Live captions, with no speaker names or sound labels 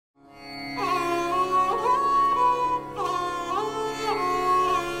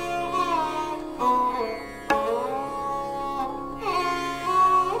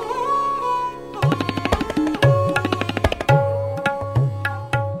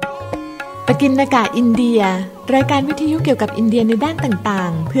ปกิณกะอินเดียรายการวิทยุเกี่ยวกับอินเดียในด้านต่า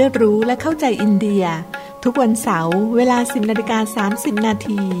งๆเพื่อรู้และเข้าใจอินเดียทุกวันเสาร์เวลา 10:30 น.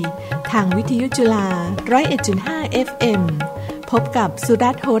ทางวิทยุจุฬา 101.5 FM พบกับสุ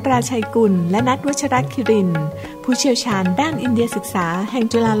รัตน์ โหราชัยกุลและณัฐ วชรคิรินทร์ผู้เชี่ยวชาญด้านอินเดียศึกษาแห่ง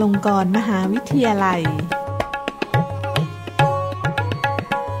จุฬาลงกรณ์มหาวิทยาลัย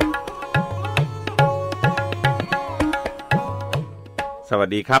สวัส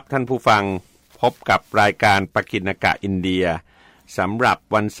ดีครับท่านผู้ฟังพบกับรายการปกิณกะอินเดียสำหรับ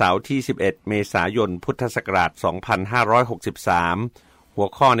วันเสาร์ที่11เมษายนพุทธศักราช2563หัว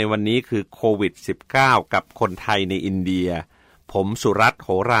ข้อในวันนี้คือโควิด -19 กับคนไทยในอินเดียผมสุรัตน์ โห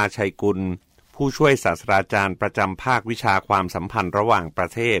ราชัยกุลผู้ช่วยศาสตราจารย์ประจำภาควิชาความสัมพันธ์ระหว่างประ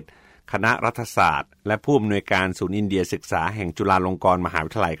เทศคณะรัฐศาสตร์และผู้อำนวยการศูนย์อินเดียศึกษาแห่งจุฬาลงกรณ์มหา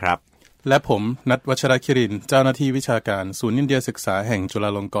วิทยาลัยครับและผมณัฐ วชรคิรินทร์เจ้าหน้าที่วิชาการศูนย์อินเดียศึกษาแห่งจุฬา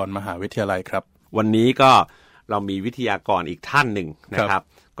ลงกรณ์มหาวิทยาลัยครับวันนี้ก็เรามีวิทยากรอีกท่านหนึ่งนะครับ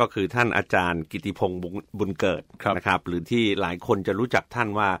ก็คือท่านอาจารย์กิติพงษ์บุญเกิดนะครับหรือที่หลายคนจะรู้จักท่าน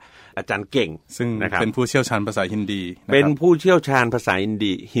ว่าอาจารย์เก่งซึ่งเป็นผู้เชี่ยวชาญภาษาฮินดีเป็นผู้เชี่ยวชาญภาษา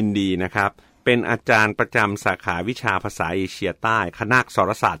ฮินดีนะครับเป็นอาจารย์ประจำสาขาวิชาภาษาเอเชียใต้คณะส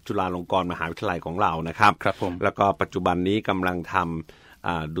รศาสตร์จุฬาลงกรณ์มหาวิทยาลัยของเรานะครับครับผมแล้วก็ปัจจุบันนี้กำลังท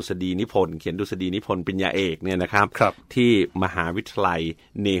ำดุษฎีนิพนธ์เขียนดุษฎีนิพนธ์ปริญญาเอกเนี่ยนะครับที่มหาวิทยาลัย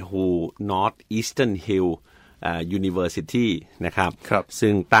เนฮูนอร์ทอีสเทิร์นฮิลUniversity นะครับ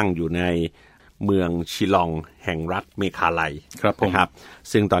ซึ่งตั้งอยู่ในเมืองชิลองแห่งรัฐเมฆาลัยนะครับ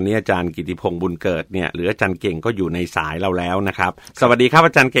ซึ่งตอนนี้อาจารย์กิติพงษ์บุญเกิดเนี่ยหรืออาจารย์เก่งก็อยู่ในสายเราแล้วนะครับสวัสดีครับอ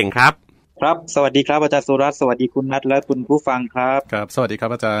าจารย์เก่งครับครับสวัสดีครับอาจารย์สุรัตน์สวัสดีคุณณัฐและคุณผู้ฟังครับครับสวัสดีครั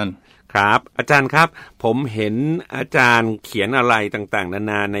บอาจารย์ครับอาจารย์ครับผมเห็นอาจารย์เขียนอะไรต่างๆนา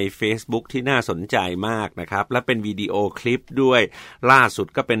นาใน Facebook ที่น่าสนใจมากนะครับและเป็นวิดีโอคลิปด้วยล่าสุด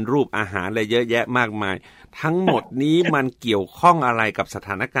ก็เป็นรูปอาหารอะไรเยอะแยะมากมายทั้งหมดนี้มันเกี่ยวข้องอะไรกับสถ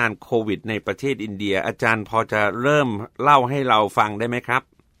านการณ์โควิดในประเทศอินเดียอาจารย์พอจะเริ่มเล่าให้เราฟังได้ไหมครับ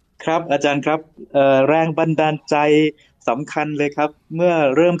ครับอาจารย์ครับแรงบันดาลใจสำคัญเลยครับเมื่อ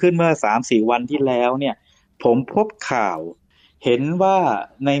เริ่มขึ้นเมื่อ 3-4 วันที่แล้วเนี่ยผมพบข่าวเห็นว่า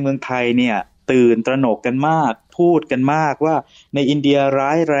ในเมืองไทยเนี่ยตื่นตระหนกกันมากพูดกันมากว่าในอินเดียร้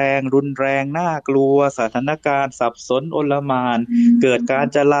ายแรงรุนแรงน่ากลัวสถานการณ์สับสนโอลหม่านเกิดการ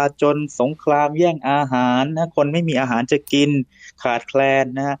จลาจลสงครามแย่งอาหารนะคนไม่มีอาหารจะกินขาดแคลน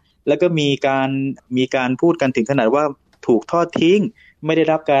นะแล้วก็มีการพูดกันถึงขนาดว่าถูกทอดทิ้งไม่ได้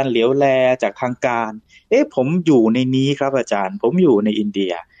รับการเหลียวแลจากทางการผมอยู่ในนี้ครับอาจารย์ผมอยู่ในอินเดี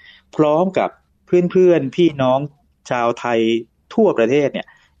ยพร้อมกับเพื่อนๆพี่น้องชาวไทยทั่วประเทศเนี่ย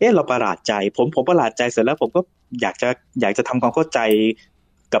เราประหลาดใจผมประหลาดใจเสร็จแล้วผมก็อยากจะทำความเข้าใจ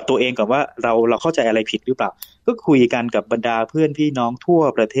กับตัวเองก่อนว่าเราเข้าใจอะไรผิดหรือเปล่าก็คุยกันกับบรรดาเพื่อนพี่น้องทั่ว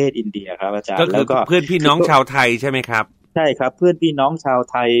ประเทศอินเดียครับอาจารย์แล้วก็เพื่อนพี่น้องชาวไทยใช่ไหมครับใช่ครับเพื่อนพี่น้องชาว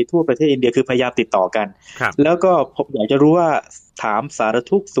ไทยทั่วประเทศอินเดียคือพยายามติดต่อกันแล้วก็ผมอยากจะรู้ว่าถามสาร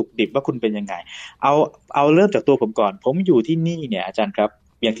ทุกข์สุขดิบว่าคุณเป็นยังไงเอาเริ่มจากตัวผมก่อนผมอยู่ที่นี่เนี่ยอาจารย์ครับ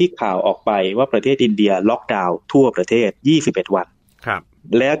อย่างที่ข่าวออกไปว่าประเทศอินเดียล็อกดาวน์ทั่วประเทศ21วันครับ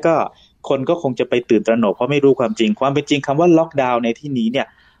แล้วก็คนก็คงจะไปตื่นตระหนกเพราะไม่รู้ความจริงเป็นจริงคำว่าล็อกดาวน์ในที่นี้เนี่ย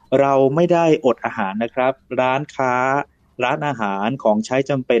เราไม่ได้อดอาหารนะครับร้านค้าร้านอาหารของใช้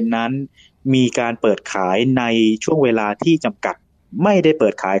จำเป็นนั้นมีการเปิดขายในช่วงเวลาที่จำกัดไม่ได้เปิ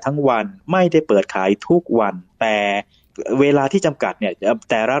ดขายทั้งวันไม่ได้เปิดขายทุกวันแต่เวลาที่จำกัดเนี่ย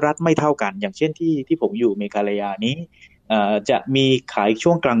แต่ละรัฐไม่เท่ากันอย่างเช่นที่ผมอยู่เมฆาลายานี้จะมีขาย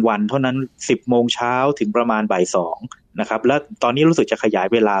ช่วงกลางวันเท่านั้น 10 โมงเช้าถึงประมาณบ่าย 2นะครับแล้วตอนนี้รู้สึกจะขยาย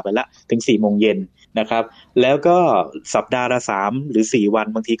เวลาไปแล้วถึง 4 โมงเย็นนะครับแล้วก็สัปดาห์ละ3หรือ4วัน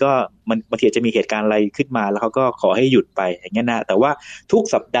บางทีจะมีเหตุการณ์อะไรขึ้นมาแล้วเขาก็ขอให้หยุดไปอย่างเงี้ยนะแต่ว่าทุก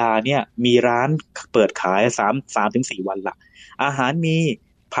สัปดาห์เนี่ยมีร้านเปิดขาย3ถึง4วันละอาหารมี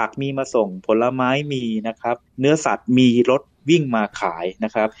ผักมีมาส่งผลไม้มีนะครับเนื้อสัตว์มีรถวิ่งมาขายน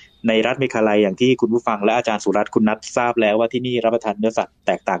ะครับในรัฐเมฆาลัยอย่างที่คุณผู้ฟังและอาจารย์สุรัตน์คุณณัฐทราบแล้วว่าที่นี่รับประทานเนื้อสัตว์แ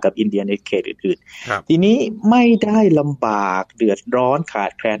ตกต่างกับอินเดียในเขตอื่นๆทีนี้ไม่ได้ลำบากเดือดร้อนขา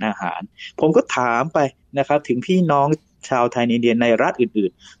ดแคลนอาหารผมก็ถามไปนะครับถึงพี่น้องชาวไทยในอินเดียในรัฐอื่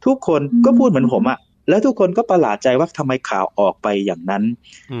นๆทุกคนก็พูดเหมือนผมอะแล้วทุกคนก็ประหลาดใจว่าทำไมข่าวออกไปอย่างนั้น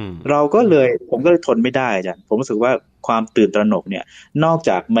ผมก็เลยทนไม่ได้อาจารย์ผมรู้สึกว่าความตื่นตระหนกเนี่ยนอก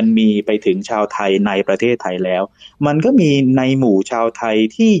จากมันมีไปถึงชาวไทยในประเทศไทยแล้วมันก็มีในหมู่ชาวไทย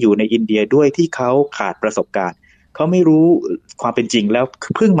ที่อยู่ในอินเดียด้วยที่เขาขาดประสบการณ์เขาไม่รู้ความเป็นจริงแล้ว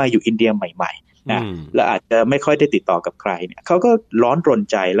เพิ่งมาอยู่อินเดียใหม่ๆนะและอาจจะไม่ค่อยได้ติดต่อกับใครเนี่ยเขาก็ร้อนรน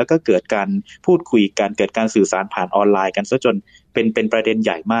ใจแล้วก็เกิดการพูดคุยกันเกิดการสื่อสารผ่านออนไลน์กันซะจนเป็นประเด็นใ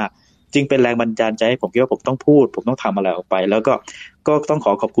หญ่มาก จึงเป็นแรงบันดาลใจให้ผมคิดว่าผมต้องพูดผมต้องทำอะไรออกไปแล้วก็ต้อง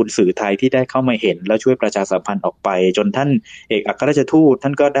ขอบคุณสื่อไทยที่ได้เข้ามาเห็นแล้วช่วยประชาสัมพันธ์ออกไปจนท่านเอกอัครราชทูตท่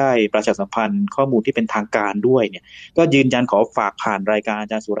านก็ได้ประชาสัมพันธ์ข้อมูลที่เป็นทางการด้วยเนี่ยก็ยืนยันขอฝากผ่านรายการอา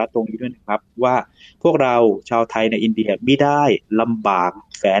จารย์สุรัตน์ตรงนี้ด้วยนะครับว่าพวกเราชาวไทยในอินเดียไม่ได้ลำบาก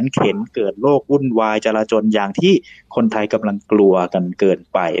แสนเข็ญเกิดโรควุ่นวายจลาจลอย่างที่คนไทยกำลังกลัวกันเกิน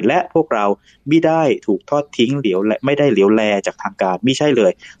ไปและพวกเราไม่ได้ถูกทอดทิ้งไม่ได้เหลียวแลจากทางการไม่ใช่เล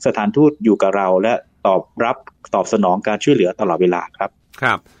ยสถานทูตอยู่กับเราและตอบสนองการช่วยเหลือตลอดเวลาครับค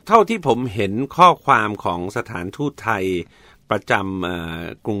รับเท่าที่ผมเห็นข้อความของสถานทูตไทยประจ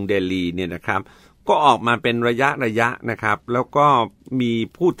ำกรุงเดลีเนี่ยนะครับก็ออกมาเป็นระยะนะครับแล้วก็มี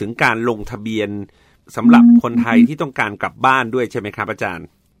พูดถึงการลงทะเบียนสำหรับคนไทยที่ต้องการกลับบ้านด้วยใช่ไหมครับอาจารย์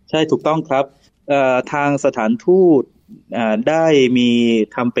ใช่ถูกต้องครับทางสถานทูตได้มี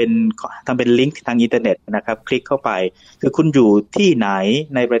ทำเป็นลิงก์ทางอินเทอร์เน็ตนะครับคลิกเข้าไปคือคุณอยู่ที่ไหน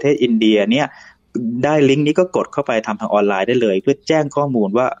ในประเทศอินเดียเนี่ยได้ลิงก์นี้ก็กดเข้าไปทำทางออนไลน์ได้เลยเพื่อแจ้งข้อมูล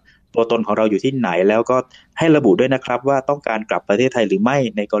ว่าตัวตนของเราอยู่ที่ไหนแล้วก็ให้ระบุด้วยนะครับว่าต้องการกลับประเทศไทยหรือไม่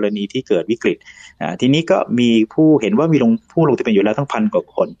ในกรณีที่เกิดวิกฤตทีนี้ก็มีผู้เห็นว่ามีผู้ลงทะเบียนอยู่แล้วทั้ง1,000 กว่า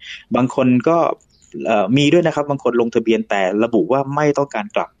คนบางคนก็มีด้วยนะครับบางคนลงทะเบียนแต่ระบุว่าไม่ต้องการ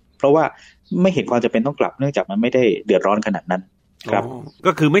กลับเพราะว่าไม่เห็นความจำเป็นต้องกลับเนื่องจากมันไม่ได้เดือดร้อนขนาดนั้นครับ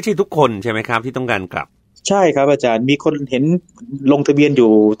ก็คือไม่ใช่ทุกคนใช่ไหมครับที่ต้องการกลับใช่ครับอาจารย์มีคนเห็นลงทะเบียนอ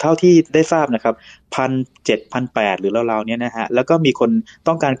ยู่เท่าที่ได้ทราบนะครับ 1,700 1,800 หรือราวๆเนี้ยนะฮะแล้วก็มีคน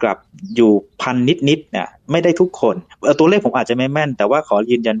ต้องการกลับอยู่1,000 นิดๆเนี่ยไม่ได้ทุกคนตัวเลขผมอาจจะไม่แม่นแต่ว่าขอ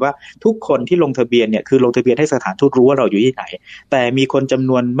ยืนยันว่าทุกคนที่ลงทะเบียนเนี่ยคือลงทะเบียนให้สถานทูตรู้ว่าเราอยู่ที่ไหนแต่มีคนจำ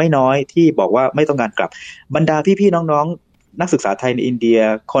นวนไม่น้อยที่บอกว่าไม่ต้องการกลับบรรดาพี่ๆน้องๆนักศึกษาไทยในอินเดีย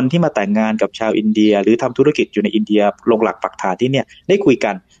คนที่มาแต่งงานกับชาวอินเดียหรือทำธุรกิจอยู่ในอินเดียลงหลักปักฐานที่เนี่ยได้คุย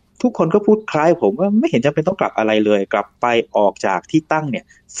กันทุกคนก็พูดคล้ายผมว่าไม่เห็นจำเป็นต้องกลับอะไรเลยกลับไปออกจากที่ตั้งเนี่ย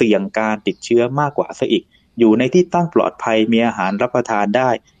เสี่ยงการติดเชื้อมากกว่าซะอีกอยู่ในที่ตั้งปลอดภัยมีอาหารรับประทานได้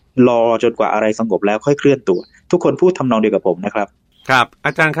รอจนกว่าอะไรสงบแล้วค่อยเคลื่อนตัวทุกคนพูดทำนองเดียวกับผมนะครับครับอ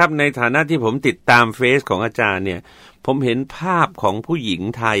าจารย์ครับในฐานะที่ผมติดตามเฟซของอาจารย์เนี่ยผมเห็นภาพของผู้หญิง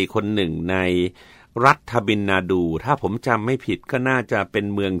ไทยคนหนึ่งในรัฐทบินนาดูถ้าผมจำไม่ผิดก็น่าจะเป็น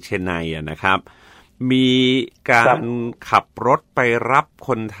เมืองเชไนนะครับมีการขับรถไปรับค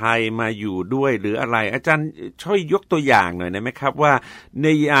นไทยมาอยู่ด้วยหรืออะไรอาจารย์ช่วยยกตัวอย่างหน่อยได้ไหมครับว่าใน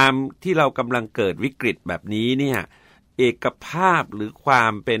ยามที่เรากำลังเกิดวิกฤตแบบนี้เนี่ยเอกภาพหรือควา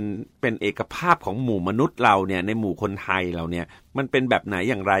มเป็นเอกภาพของหมู่มนุษย์เราเนี่ยในหมู่คนไทยเราเนี่ยมันเป็นแบบไหน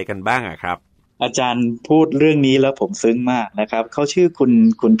อย่างไรกันบ้างอะครับอาจารย์พูดเรื่องนี้แล้วผมซึ้งมากนะครับเขาชื่อ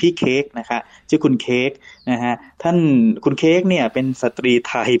คุณพี่เค้กนะคะชื่อคุณเค้กนะฮะท่านคุณเค้กเนี่ยเป็นสตรี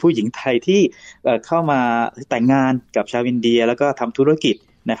ไทยผู้หญิงไทยที่เข้ามาแต่งงานกับชาวอินเดียแล้วก็ทำธุรกิจ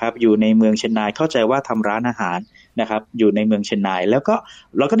นะครับอยู่ในเมืองเชนไนเข้าใจว่าทำร้านอาหารนะครับอยู่ในเมืองเชนไนแล้วก็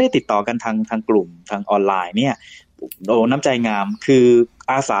เราก็ได้ติดต่อกันทางกลุ่มทางออนไลน์เนี่ยน้ำใจงามคือ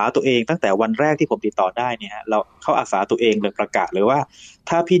อาสาตัวเองตั้งแต่วันแรกที่ผมติดต่อได้เนี่ยเราเข้าอาสาตัวเองเลยประกาศเลยว่า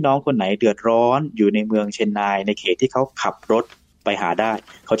ถ้าพี่น้องคนไหนเดือดร้อนอยู่ในเมืองเชนไนในเขตที่เขาขับรถไปหาได้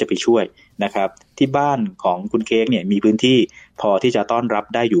เขาจะไปช่วยนะครับที่บ้านของคุณเค้กเนี่ยมีพื้นที่พอที่จะต้อนรับ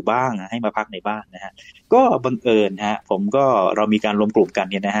ได้อยู่บ้างให้มาพักในบ้านนะฮะก็บังเอิญฮะเรามีการรวมกลุ่มกัน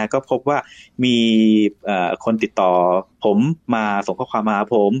เนี่ยนะฮะก็พบว่ามีคนติดต่อผมมาส่งข้อความมา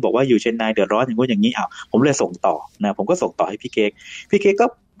ผมบอกว่าอยู่เชนไนเดือดร้อนอย่างงี้อย่างนี้ผมเลยส่งต่อนะผมก็ส่งต่อให้พี่เค้กก็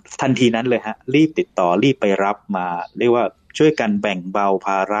ทันทีนั้นเลยฮะรีบติดต่อรีบไปรับมาเรียกว่าช่วยกันแบ่งเบาภ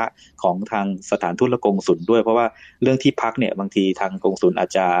าระของทางสถานทูตและกงสุลด้วยเพราะว่าเรื่องที่พักเนี่ยบางทีทางกงสุลอาจ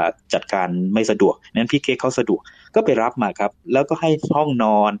จะจัดการไม่สะดวกนั้นพี่เค้กเขาสะดวกก็ไปรับมาครับแล้วก็ให้ห้องน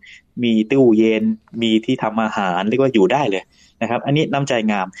อนมีตู้เย็นมีที่ทำอาหารเรียกว่าอยู่ได้เลยนะครับอันนี้น้ำใจ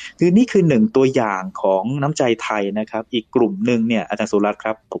งามคือนี่คือหนึ่งตัวอย่างของน้ำใจไทยนะครับอีกกลุ่มนึงเนี่ยอาจารย์สุรัตน์ค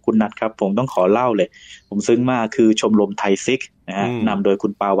รับคุณนัทครับผมต้องขอเล่าเลยผมซึ้งมากคือชมรมไทยซิกนะฮะนำโดยคุ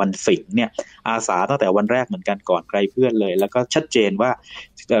ณปาวันสิงห์เนี่ยอาสาตั้งแต่วันแรกเหมือนกันก่อนใครเพื่อนเลยแล้วก็ชัดเจนว่า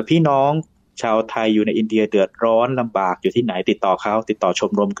พี่น้องชาวไทยอยู่ในอินเดียเดือดร้อนลำบากอยู่ที่ไหนติดต่อช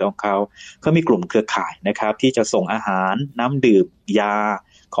มรมของเขามีกลุ่มเครือข่ายนะครับที่จะส่งอาหารน้ำดื่มยา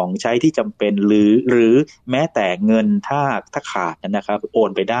ของใช้ที่จำเป็นหรือแม้แต่เงินถ้าขาดนะครับโอน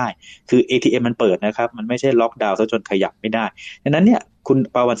ไปได้คือ ATM มันเปิดนะครับมันไม่ใช่ล็อกดาวน์ซะจนขยับไม่ได้ดังนั้นเนี่ยคุณ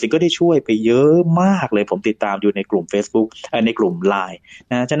ปาวันสิงห์ก็ได้ช่วยไปเยอะมากเลยผมติดตามอยู่ในกลุ่ม Facebook ในกลุ่ม LINE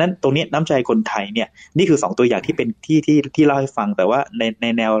นะฉะนั้นตรงนี้น้ำใจคนไทยเนี่ยนี่คือ2ตัวอย่างที่เป็นที่เล่าให้ฟังแต่ว่าใน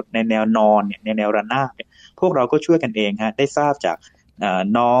แนวนอนเนี่ยในแนวระนาบเนี่ยพวกเราก็ช่วยกันเองฮะได้ทราบจาก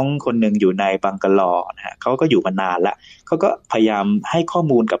น้องคนหนึ่งอยู่ในบังกะลอนะฮะเขาก็อยู่มานานแล้ว เขาก็พยายามให้ข้อ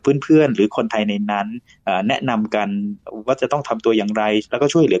มูลกับเพื่อนๆหรือคนไทยในนั้นแนะนำกันว่าจะต้องทำตัวอย่างไรแล้วก็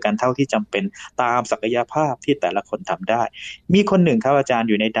ช่วยเหลือกันเท่าที่จำเป็นตามศักยภาพที่แต่ละคนทำได้มีคนหนึ่งครับอาจารย์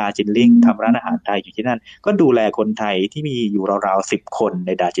อยู่ในดาร์จิลิงทำร้านอาหารไทยอยู่ที่นั่นก็ดูแลคนไทยที่มีอยู่ราวๆ10 คนใ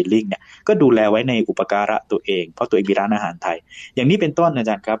นดาร์จิลิงเนี่ยก็ดูแลไว้ในอุปการะตัวเองเพราะตัวเองมีร้านอาหารไทยอย่างนี้เป็นต้นอา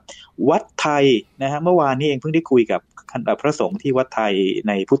จารย์ครับวัดไทยนะฮะเมื่อวานนี้เองเพิ่งได้คุยกับพระสงฆ์ที่วัดไทยใ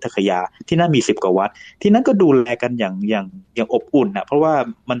นพุทธคยาที่นั่นมี10 กว่าวัดที่นั่นก็ดูแลกันอย่างอบอุ่นนะเพราะว่า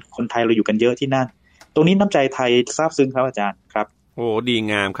มันคนไทยเราอยู่กันเยอะที่นั่นตรงนี้น้ำใจไทยซาบซึ้งครับอาจารย์ครับโอ้ดี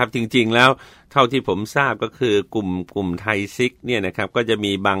งามครับจริงๆแล้วเท่าที่ผมทราบก็คือกลุ่มไทยซิกเนี่ยนะครับก็จะ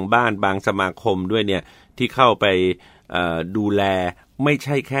มีบางบ้านบางสมาคมด้วยเนี่ยที่เข้าไปดูแลไม่ใ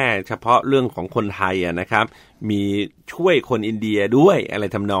ช่แค่เฉพาะเรื่องของคนไทยนะครับมีช่วยคนอินเดียด้วยอะไร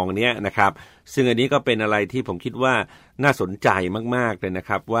ทำนองเนี้ยนะครับซึ่งอันนี้ก็เป็นอะไรที่ผมคิดว่าน่าสนใจมากๆเลยนะค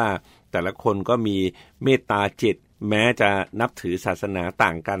รับว่าแต่ละคนก็มีเมตตาจิตแม้จะนับถือศาสนาต่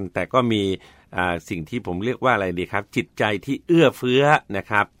างกันแต่ก็มีสิ่งที่ผมเรียกว่าอะไรดีครับจิตใจที่เอื้อเฟื้อนะ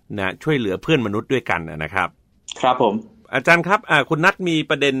ครับนะช่วยเหลือเพื่อนมนุษย์ด้วยกันนะครับครับผมอาจารย์ครับคุณนัทมี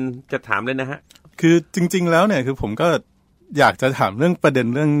ประเด็นจะถามเลยนะฮะคือจริงๆแล้วเนี่ยคือผมก็อยากจะถามเรื่องประเด็น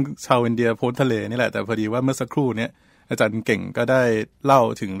เรื่องชาวอินเดียพ้นทะเลนี่แหละแต่พอดีว่าเมื่อสักครู่เนี้ยอาจารย์เก่งก็ได้เล่า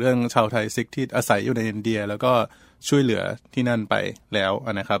ถึงเรื่องชาวไทยซิกที่อาศัยอยู่ในอินเดียแล้วก็ช่วยเหลือที่นั่นไปแล้ว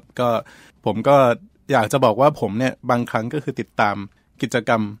นะครับก็ผมก็อยากจะบอกว่าผมเนี่ยบางครั้งก็คือติดตามกิจก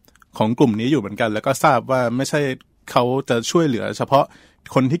รรมของกลุ่มนี้อยู่เหมือนกันแล้วก็ทราบว่าไม่ใช่เขาจะช่วยเหลือเฉพาะ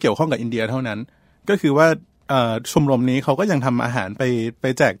คนที่เกี่ยวข้องกับอินเดียเท่านั้นก็คือว่าชมรมนี้เขาก็ยังทำอาหารไป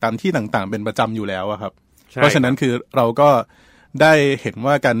แจกตามที่ต่างๆเป็นประจำอยู่แล้วครับเพราะฉะนั้นคือเราก็ได้เห็น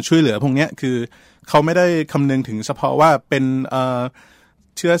ว่าการช่วยเหลือพวกนี้คือเขาไม่ได้คำนึงถึงเฉพาะว่าเป็น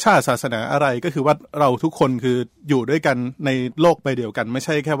เชื้อชาติศาสนาอะไรก็คือว่าเราทุกคนคืออยู่ด้วยกันในโลกใบเดียวกันไม่ใ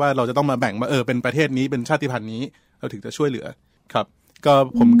ช่แค่ว่าเราจะต้องมาแบ่งว่าเป็นประเทศนี้เป็นชาติพันธุ์นี้เราถึงจะช่วยเหลือครับก็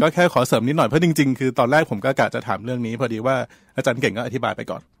ผมก็แค่ขอเสริมนิดหน่อยเพราะจริงๆคือตอนแรกผมก็กะจะถามเรื่องนี้พอดีว่าอาจารย์เก่งก็อธิบายไป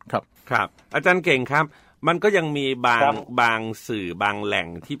ก่อนครับครับอาจารย์เก่งครับมันก็ยังมีบางสื่อบางแหล่ง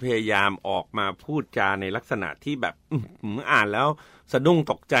ที่พยายามออกมาพูดจาในลักษณะที่แบบอ่านแล้วสะดุ้ง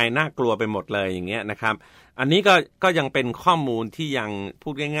ตกใจน่ากลัวไปหมดเลยอย่างเงี้ยนะครับอันนี้ก็ยังเป็นข้อมูลที่ยังพู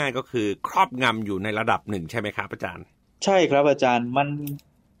ดง่ายๆก็คือครอบงำอยู่ในระดับหนึ่งใช่ไหมครับอาจารย์ใช่ครับอาจารย์มัน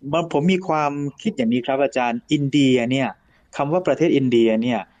ผมมีความคิดอย่างนี้ครับอาจารย์อินเดียเนี่ยคำว่าประเทศอินเดียเ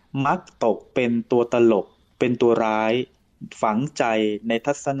นี่ยมักตกเป็นตัวตลกเป็นตัวร้ายฝังใจใน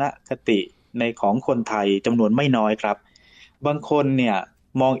ทัศนคติในของคนไทยจำนวนไม่น้อยครับบางคนเนี่ย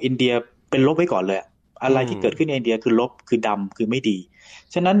มองอินเดียเป็นลบไว้ก่อนเลยอะไรที่เกิดขึ้นในอินเดียคือลบคือดำคือไม่ดี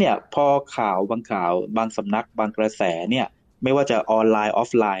ฉะนั้นเนี่ยพอข่าวบางสำนักบางกระแสเนี่ยไม่ว่าจะออนไลน์ออ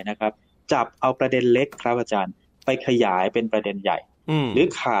ฟไลน์นะครับจับเอาประเด็นเล็กครับอาจารย์ไปขยายเป็นประเด็นใหญ่หรือ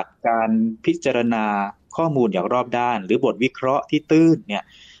ขาดการพิจารณาข้อมูลอย่างรอบด้านหรือบทวิเคราะห์ที่ตื้นเนี่ย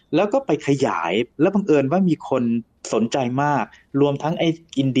แล้วก็ไปขยายแล้วบังเอิญว่ามีคนสนใจมากรวมทั้งไอ้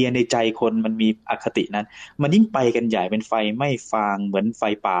อินเดียในใจคนมันมีอคตินั้นมันยิ่งไปกันใหญ่เป็นไฟไหม้ฟางเหมือนไฟ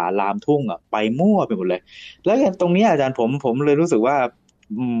ป่าลามทุ่งไปมั่วไปหมดเลยแล้วตรงนี้อาจารย์ผมเลยรู้สึกว่า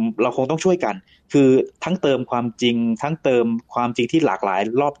เราคงต้องช่วยกันคือทั้งเติมความจริงทั้งเติมความจริงที่หลากหลาย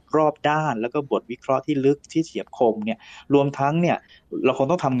รอบด้านแล้วก็บทวิเคราะห์ที่ลึกที่เฉียบคมเนี่ยรวมทั้งเนี่ยเราคง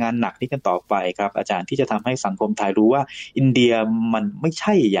ต้องทำงานหนักนี้กันต่อไปครับอาจารย์ที่จะทำให้สังคมไทยรู้ว่าอินเดียมันไม่ใ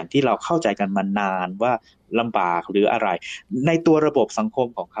ช่อย่างที่เราเข้าใจกันมานานว่าลำบากหรืออะไรในตัวระบบสังคม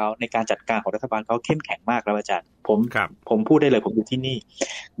ของเขาในการจัดการของรัฐบาลเขาเข้มแข็งมากแล้วอาจารย์ผมพูดได้เลยผมอยู่ที่นี่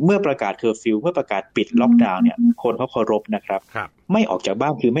เมื่อประกาศเคอร์ฟิวเมื่อประกาศปิดล็อกดาวน์เนี่ยคนเขาเคารพนะครับไม่ออกจากบ้า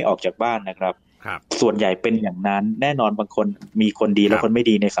นคือไม่ออกจากบ้านนะครับส่วนใหญ่เป็นอย่างนั้นแน่นอนบางคนมีคนดีและคนไม่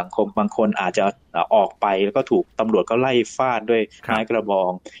ดีในสังคมบางคนอาจจะออกไปแล้วก็ถูกตำรวจก็ไล่ฟาดด้วยไม้กระบอ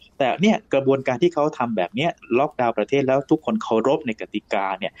งแต่เนี่ยกระบวนการที่เขาทำแบบนี้ล็อกดาวน์ประเทศแล้วทุกคนเคารพในกติกา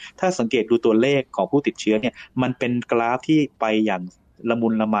เนี่ยถ้าสังเกตดูตัวเลขของผู้ติดเชื้อเนี่ยมันเป็นกราฟที่ไปอย่างละมุ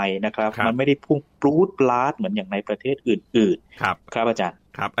นละไมนะครับมันไม่ได้พุ่งปรู๊ดปลาดเหมือนอย่างในประเทศอื่นๆครับอาจารย์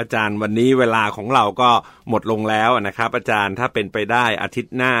ครับอาจารย์วันนี้เวลาของเราก็หมดลงแล้วนะครับอาจารย์ถ้าเป็นไปได้อาทิต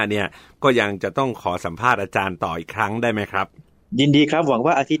ย์หน้าเนี่ยก็ยังจะต้องขอสัมภาษณ์อาจารย์ต่ออีกครั้งได้ไหมครับยินดีครับหวัง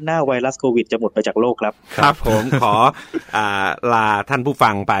ว่าอาทิตย์หน้าไวรัสโควิดจะหมดไปจากโลกครับครับผมขอลาท่านผู้ฟั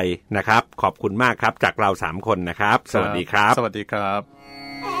งไปนะครับขอบคุณมากครับจากเรา3คนนะครับสวัสดีครับสวัสดีครับ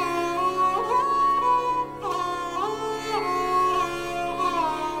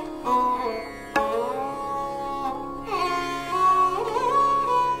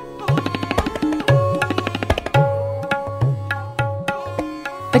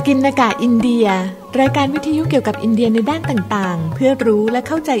ปกิณกะอินเดียรายการวิทยุเกี่ยวกับอินเดียในด้านต่างๆเพื่อรู้และเ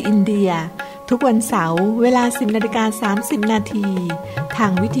ข้าใจอินเดียทุกวันเสาร์เวลา 10:30 น.ทา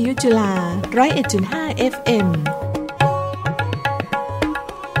งวิทยุจุฬา 101.5 FM